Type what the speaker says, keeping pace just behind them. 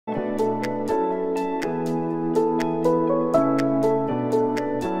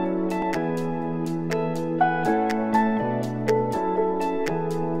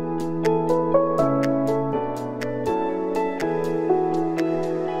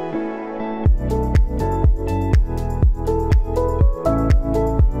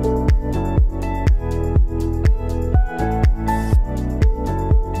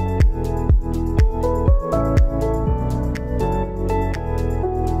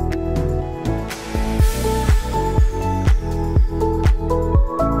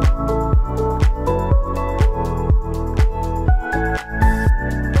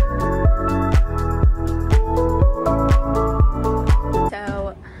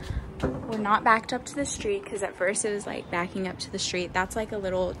not backed up to the street, because at first it was like backing up to the street. That's like a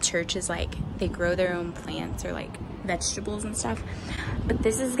little church, is like they grow their own plants or like vegetables and stuff. But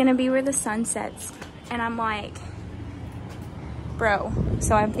this is gonna be where the sun sets. And I'm like, bro.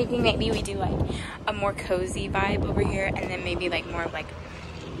 So I'm thinking maybe we do like a more cozy vibe over here, and then maybe like more of like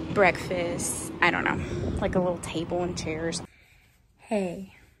breakfast. I don't know, like a little table and chairs.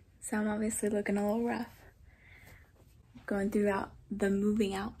 Hey, so I'm obviously looking a little rough. Going through the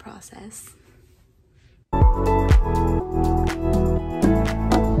moving out process.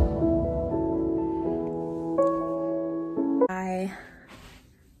 I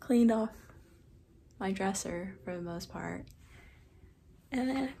cleaned off my dresser for the most part, and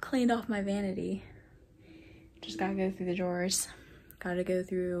then cleaned off my vanity. Just gotta go through the drawers. Gotta go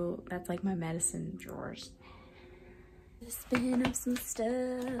through, that's like my medicine drawers. Just bin of some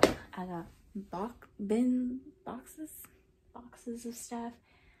stuff. I got boxes of stuff.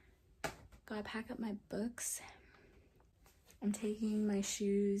 Gotta pack up my books. I'm taking my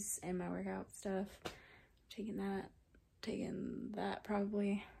shoes and my workout stuff. Taking that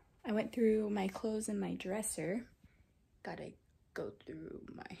probably. I went through my clothes in my dresser. Gotta go through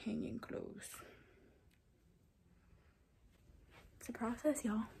my hanging clothes. It's a process,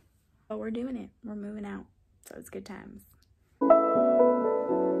 y'all. But we're doing it. We're moving out. So it's good times.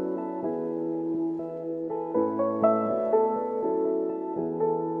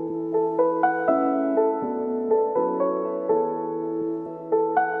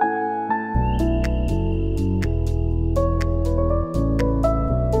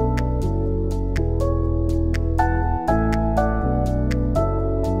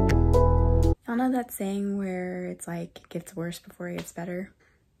 Y'all know that saying where it's like it gets worse before it gets better?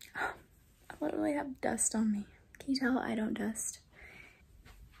 I literally have dust on me. Can you tell I don't dust?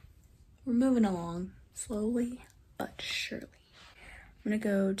 We're moving along slowly but surely. I'm gonna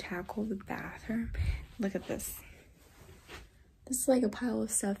go tackle the bathroom. Look at this. This is like a pile of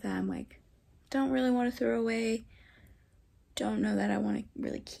stuff that I'm like, don't really want to throw away. Don't know that I want to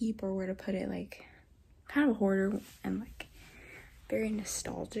really keep or where to put it. Like, kind of a hoarder and like very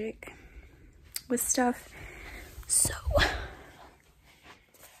nostalgic with stuff. So, I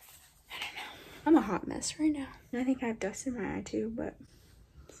don't know. I'm a hot mess right now. I think I have dust in my eye too, but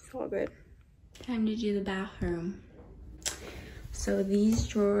it's all good. Time to do the bathroom. So these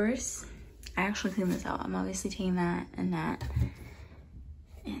drawers, I actually cleaned this out. I'm obviously taking that. And then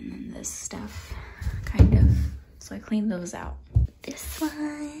this stuff, kind of. So I cleaned those out. This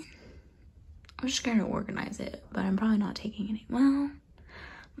one, I'm just gonna organize it, but I'm probably not taking any. Well,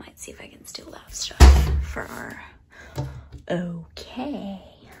 might see if I can steal that stuff for our, okay.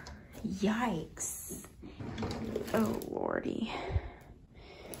 Yikes. Oh, lordy.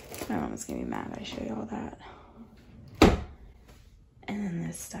 My mom's gonna be mad I show you all that. And then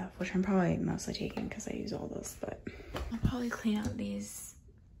this stuff, which I'm probably mostly taking because I use all this, but I'll probably clean out these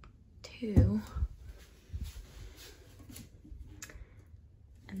two.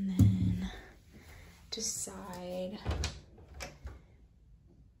 And then decide,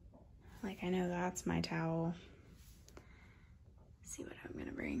 like, I know that's my towel. Let's see what I'm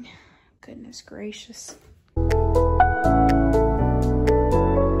gonna bring. Goodness gracious.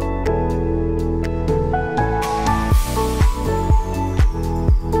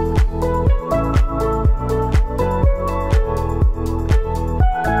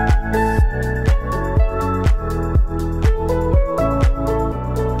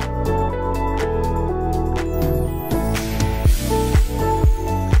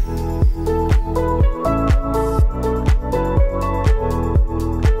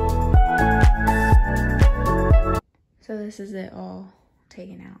 So this is it all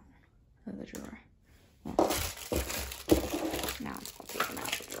taken out of the drawer. Well, now it's all taken out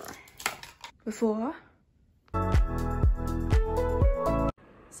of the drawer. Before.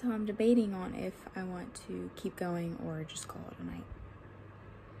 So I'm debating on if I want to keep going or just call it a night.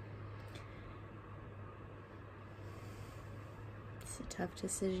 It's a tough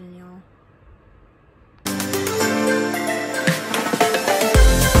decision, y'all.